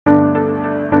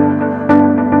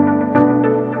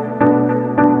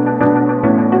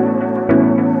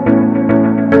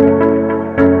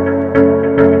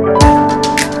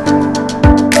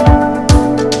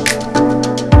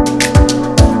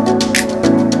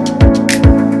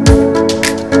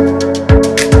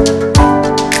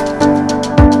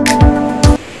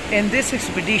this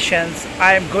expedition,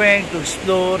 I am going to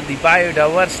explore the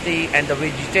biodiversity and the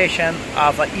vegetation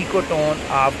of an ecotone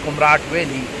of Kumrat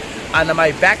Valley. On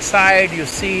my backside, you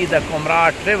see the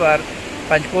Kumrat River,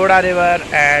 Panchkoda River,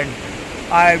 and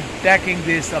I'm taking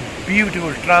this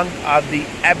beautiful trunk of the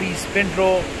Abies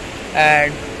Pindro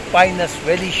and Pinus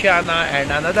Valiciana,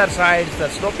 and on other sides, the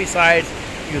slopey sides,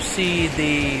 you see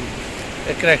the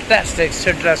characteristic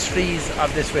citrus trees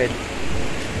of this valley.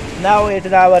 Now it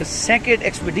is our second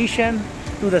expedition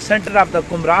to the center of the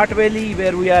Kumrat Valley,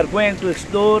 where we are going to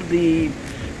explore the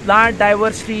plant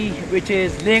diversity which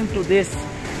is linked to this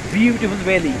beautiful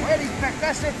valley. Very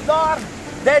fantastic flower,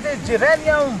 that is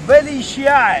Geranium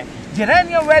Vallicii.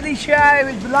 Geranium Vallicii,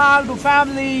 which belongs to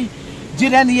family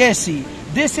Geraniaceae.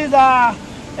 This is a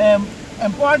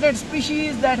important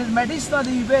species that is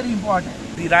medicinally very important.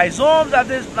 The rhizomes of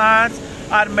these plants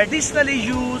are medicinally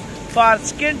used for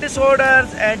skin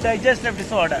disorders and digestive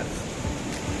disorders.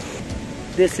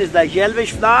 This is the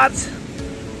yellowish flowers,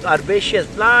 herbaceous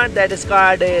plant that is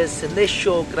called as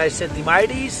Senecio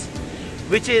chrysanthemaides,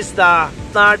 which is the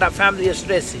plant of family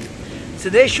Asteraceae.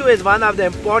 Senecio is one of the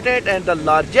important and the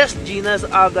largest genus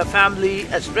of the family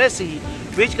Asteraceae,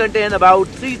 which contain about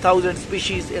 3,000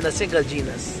 species in a single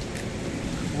genus.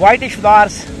 Whitish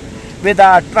flowers with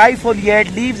a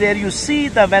trifoliate leaves. Here you see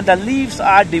that when the leaves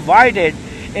are divided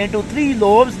into three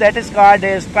lobes, that is called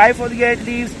as trifoliate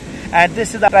leaves, and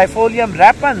this is the Trifolium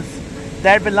repens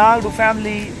that belong to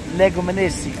family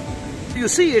Leguminosae. You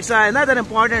see it's another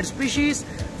important species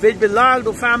which belong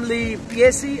to family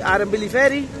Piaceae or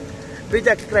Umbelliferae, with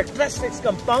a characteristic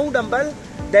compound umbel,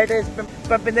 that is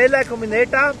Pimpinella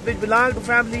cuminata, which belong to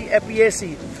family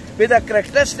Apiaceae, with a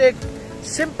characteristic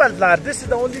simple flower. This is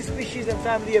the only species in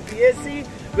family Apiaceae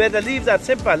where the leaves are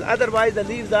simple, otherwise the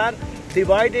leaves are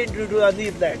divided into the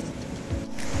leaflets.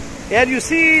 Here you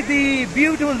see the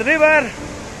beautiful river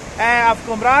of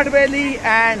Kumrat Valley,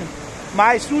 and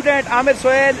my student Amir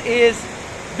Sohail is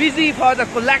busy for the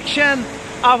collection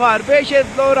of herbaceous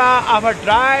flora of a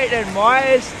dried and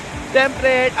moist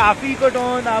temperate of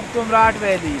ecotone of Kumrat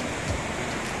Valley.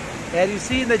 Here you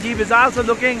see Najib is also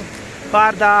looking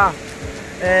for the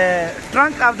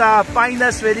trunk of the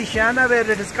Pinus Valiciana, where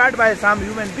it is cut by some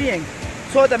human being.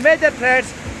 So the major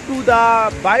threats to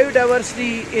the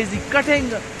biodiversity is the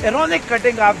eronic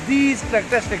cutting of these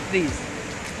characteristic trees.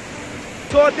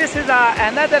 So this is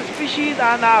another species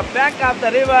on the bank of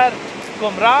the river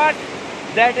Kumrat,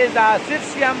 that is the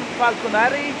Cirsium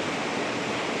falconeri,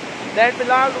 that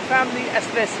belongs to family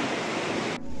Asteraceae.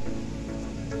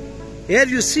 Here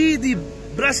you see the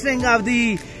bristling of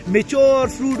the mature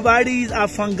fruit bodies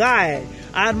of fungi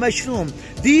or mushroom.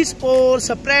 These spores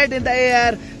spread in the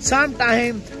air.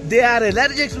 Sometimes they are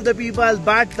allergic to the people,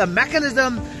 but the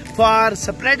mechanism for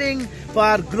spreading,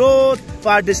 for growth,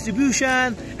 for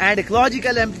distribution and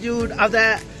ecological amplitude of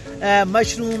the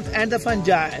mushrooms and the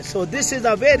fungi. So this is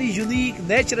a very unique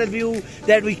natural view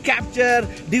that we capture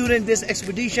during this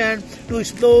expedition to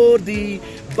explore the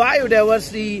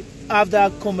biodiversity of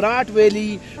the Kumrat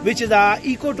Valley, which is a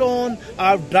ecotone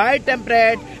of dry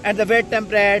temperate and the wet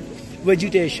temperate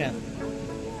vegetation.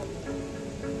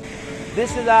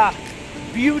 This is a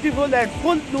beautiful and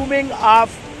full blooming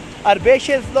of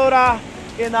herbaceous flora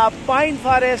in a pine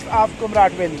forest of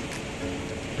Kumrat Valley.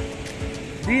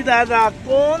 These are the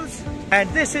cones, and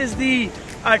this is the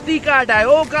Artica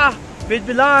dioica, which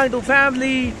belongs to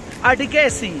family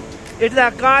Articaceae. It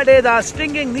is called the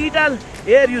stinging needle.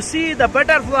 Here you see the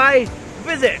butterfly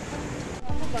visit.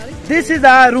 This is the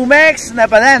Rumex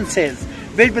nepalensis,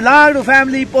 which belongs to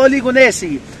family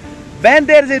Polygonaceae. When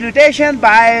there is irritation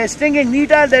by stinging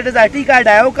needle, that is Artica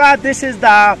dioica, this is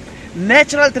the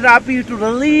natural therapy to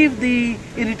relieve the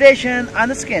irritation on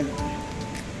the skin.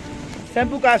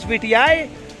 Sambucus vitii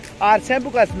or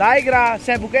Sambucus nigra,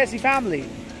 Sambucaceae family.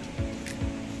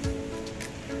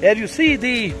 Here you see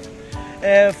the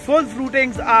full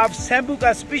fruitings of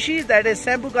Sambucus species, that is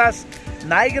Sambucus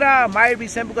nigra, might be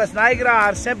Sambucus nigra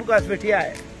or Sambucus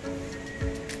vitii.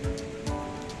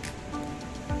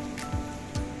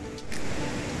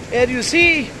 Here you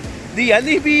see the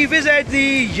honeybee visit the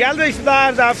yellowish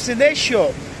flowers of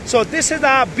Senecio. So this is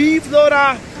the bee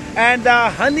flora, and the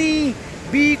honey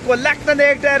bee collect the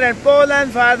nectar and pollen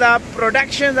for the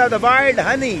production of the wild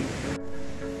honey.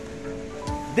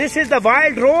 This is the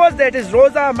wild rose, that is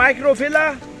Rosa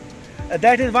microphylla.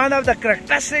 That is one of the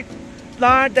characteristic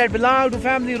plants that belong to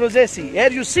family Rosaceae. Here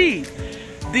you see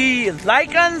the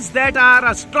lichens that are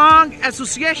a strong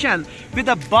association with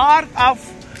the bark of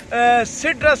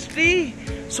citrus tree.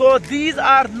 So these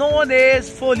are known as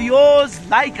foliose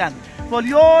lichen.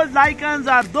 Foliose lichens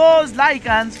are those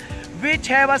lichens which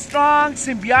have a strong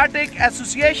symbiotic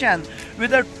association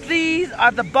with the trees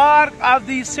or the bark of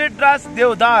the Citrus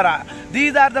deodara.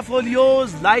 These are the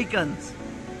foliose lichens.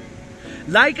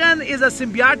 Lichen is a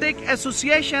symbiotic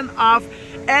association of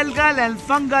algal and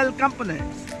fungal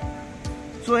components.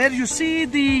 So here you see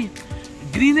the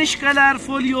greenish color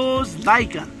foliose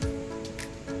lichen.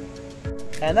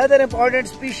 Another important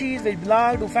species which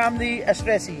belong to family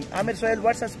Asteraceae. Amir Sohail,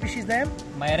 what's the species name?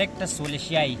 Myrectus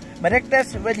wallischii.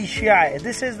 Myrectus wallischii.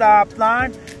 This is the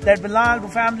plant that belongs to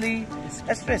family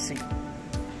Asteraceae.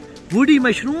 Woody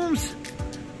mushrooms,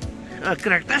 a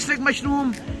characteristic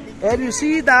mushroom. Here you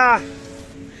see the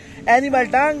animal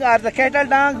dung or the cattle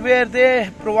dung where they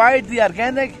provide the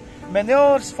organic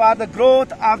manures for the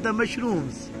growth of the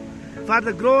mushrooms, for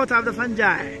the growth of the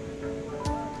fungi.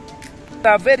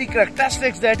 The very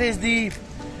characteristics, that is the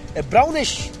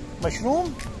brownish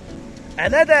mushroom,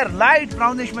 another light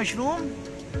brownish mushroom.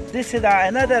 This is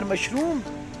another mushroom.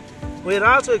 We are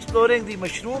also exploring the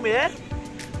mushroom here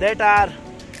that are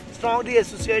strongly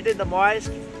associated in the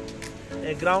moist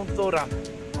ground flora.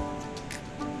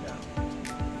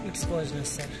 It's poisonous,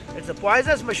 sir. It's a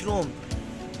poisonous mushroom.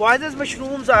 Poisonous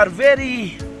mushrooms are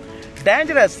very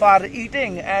dangerous for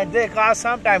eating and they cause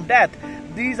sometimes death.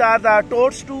 These are the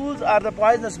toadstools or the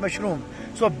poisonous mushroom.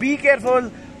 So be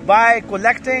careful by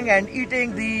collecting and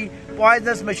eating the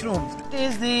poisonous mushrooms. It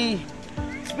is the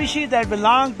species that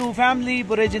belong to family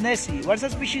Boraginaceae. What's the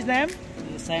species name?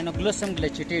 Cyanoglossum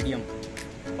glachatedium.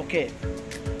 Okay.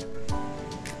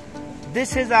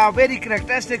 This is a very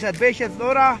characteristic herbaceous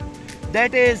flora,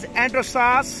 that is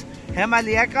Androsas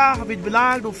himalaica, which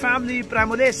belong to family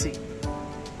Primulaceae.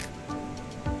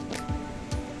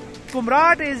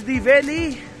 Kumrat is the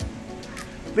valley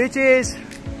which is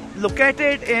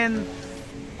located in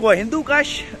Hindu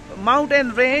Kush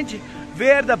mountain range,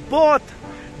 where the both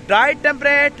dry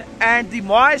temperate and the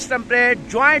moist temperate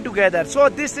join together. So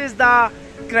this is the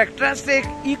characteristic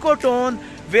ecotone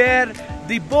where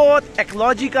the both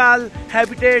ecological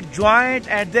habitat join,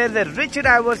 and there is a rich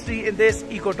diversity in this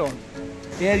ecotone.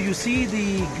 Here you see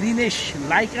the greenish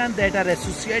lichen that are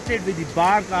associated with the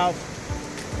bark of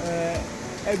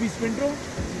Abies spindro,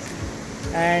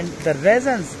 and the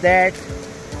resins that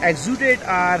exuded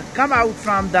or come out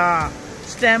from the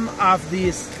stem of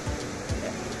this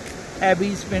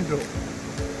Abies spindro.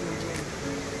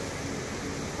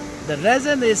 The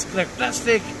resin is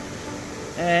characteristic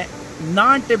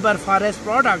non-timber forest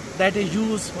product that is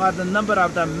used for the number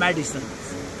of the medicines,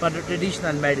 for the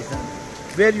traditional medicine.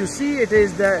 Where you see it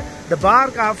is the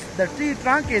bark of the tree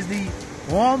trunk is the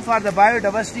home for the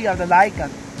biodiversity of the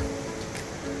lichen.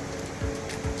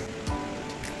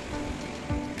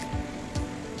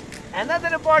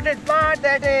 Another important plant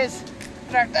that is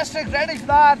characteristic reddish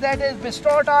flower, that is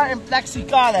Bistrota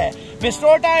implexicale.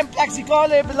 Bistrota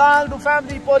implexicale belong to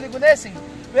family Polygonaceae.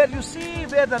 Where you see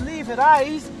where the leaf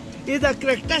rise is a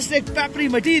characteristic peppery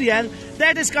material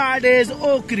that is called as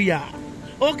ochrea.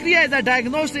 Ochrea is a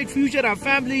diagnostic feature of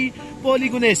family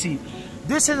Polygonaceae.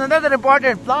 This is another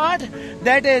important plant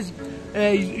that is,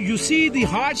 you see the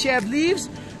heart-shaped leaves,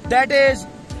 that is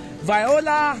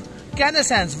Viola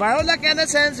canescens. Viola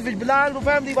canescens, which belong to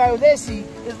family Violaceae,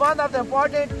 is one of the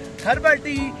important herbal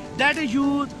tea that is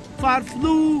used for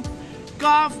flu,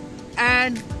 cough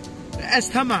and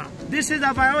asthma. This is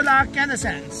a Viola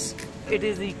canescens. It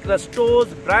is the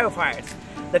crustose bryophytes.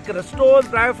 The crustose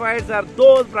bryophytes are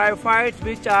those bryophytes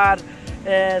which are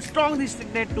strongly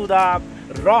signet to the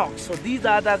rocks. So these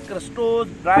are the crustose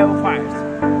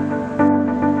bryophytes.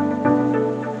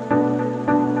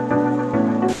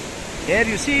 Here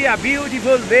you see a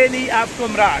beautiful valley of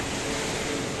Kumrat.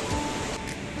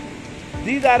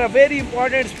 These are a very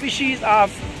important species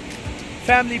of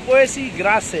family Poaceae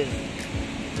grasses.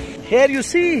 Here you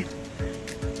see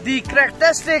the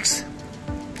characteristics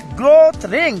growth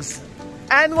rings,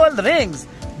 annual rings,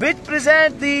 which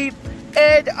present the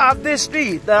age of this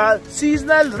tree. The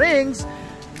seasonal rings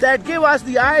that give us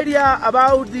the idea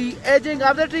about the aging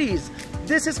of the trees.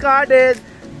 This is called as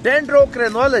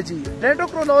dendrochronology.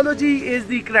 Dendrochronology is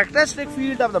the characteristic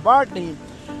field of the botany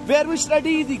where we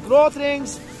study the growth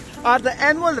rings or the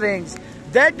annual rings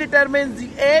that determine the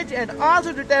age and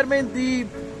also determine the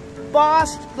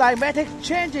past climatic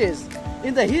changes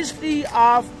in the history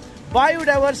of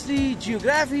biodiversity,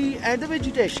 geography and the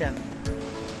vegetation.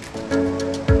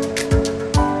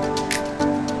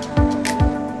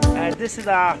 And this is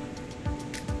a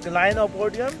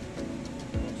Clinopodium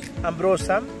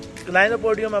ambrosum.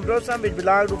 Clinopodium ambrosum, which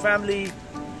belongs to family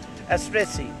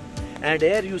Asteraceae. And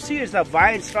here you see it's a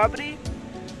wild strawberry,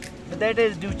 that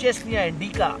is Duchesnea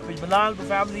indica, which belongs to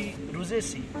family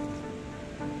Rosaceae.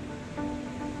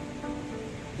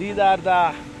 These are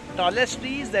the tallest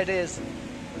trees, that is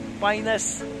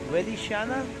Pinus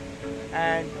valiciana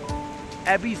and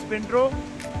Abies spindro.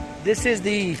 This is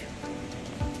the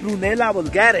Prunella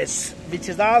vulgaris, which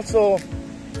is also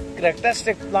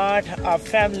characteristic plant of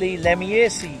family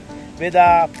Lamiaceae with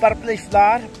a purplish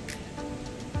flower.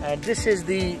 And this is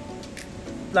the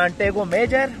Plantago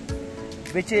major,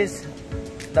 which is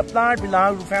the plant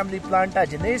belongs to family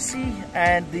Plantagenaceae,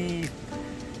 and the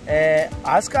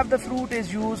husk of the fruit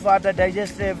is used for the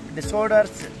digestive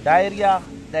disorders, diarrhea,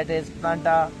 that is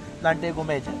Plantago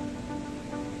major.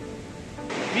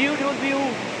 Beautiful view,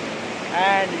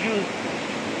 and you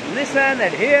listen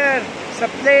and hear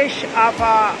splash of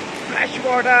fresh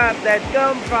water that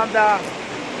comes from the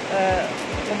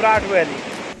Kumrat Valley.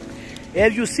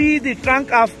 Here you see the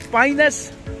trunk of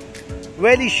Pinus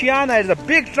valiciana is a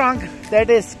big trunk that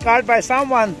is cut by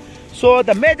someone. So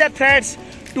the major threats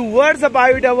towards the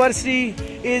biodiversity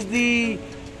is the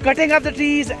cutting of the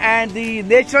trees and the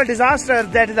natural disaster,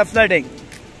 that is the flooding.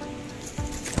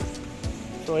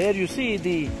 So here you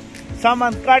see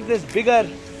someone cut this bigger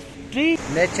tree.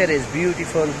 Nature is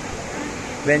beautiful.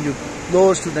 When you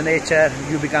close to the nature,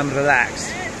 you become relaxed.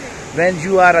 When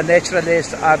you are a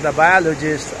naturalist or the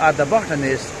biologist or the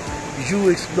botanist, you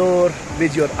explore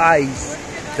with your eyes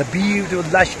the beautiful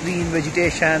lush green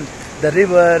vegetation, the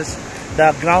rivers,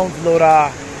 the ground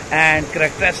flora and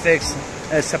characteristics,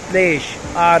 splash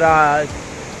or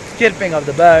chirping of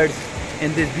the birds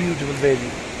in this beautiful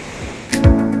valley.